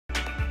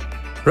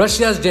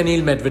Russia's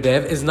Daniil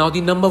Medvedev is now the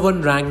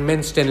 #1 ranked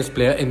men's tennis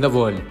player in the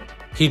world.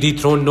 He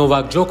dethroned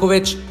Novak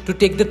Djokovic to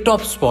take the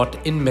top spot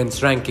in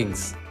men's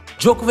rankings.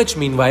 Djokovic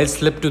meanwhile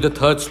slipped to the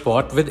third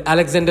spot with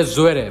Alexander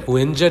Zverev, who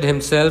injured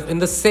himself in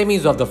the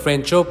semis of the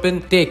French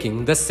Open,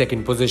 taking the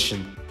second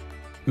position.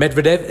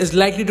 Medvedev is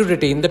likely to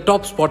retain the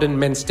top spot in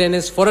men's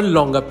tennis for a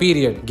longer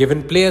period,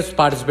 given players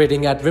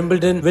participating at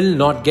Wimbledon will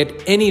not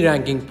get any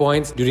ranking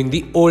points during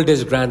the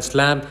oldest Grand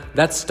Slam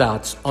that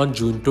starts on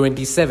June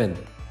 27.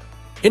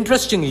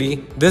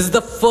 Interestingly, this is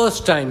the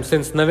first time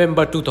since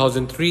November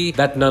 2003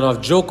 that none of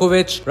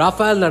Djokovic,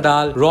 Rafael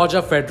Nadal,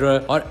 Roger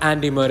Federer or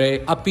Andy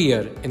Murray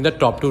appear in the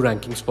top 2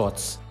 ranking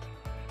spots.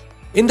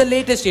 In the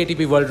latest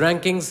ATP World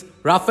Rankings,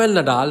 Rafael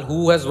Nadal,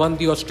 who has won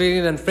the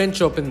Australian and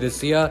French Open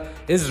this year,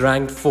 is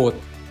ranked 4th.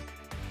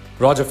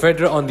 Roger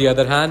Federer, on the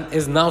other hand,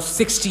 is now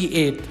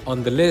 68th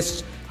on the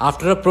list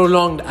after a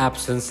prolonged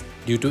absence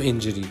due to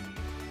injury.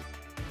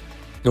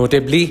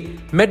 Notably,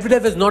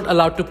 Medvedev is not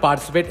allowed to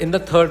participate in the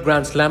third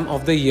Grand Slam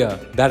of the year.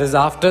 That is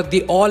after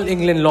the All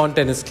England Lawn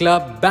Tennis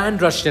Club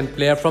banned Russian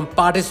player from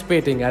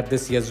participating at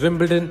this year's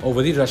Wimbledon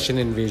over the Russian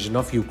invasion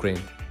of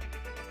Ukraine.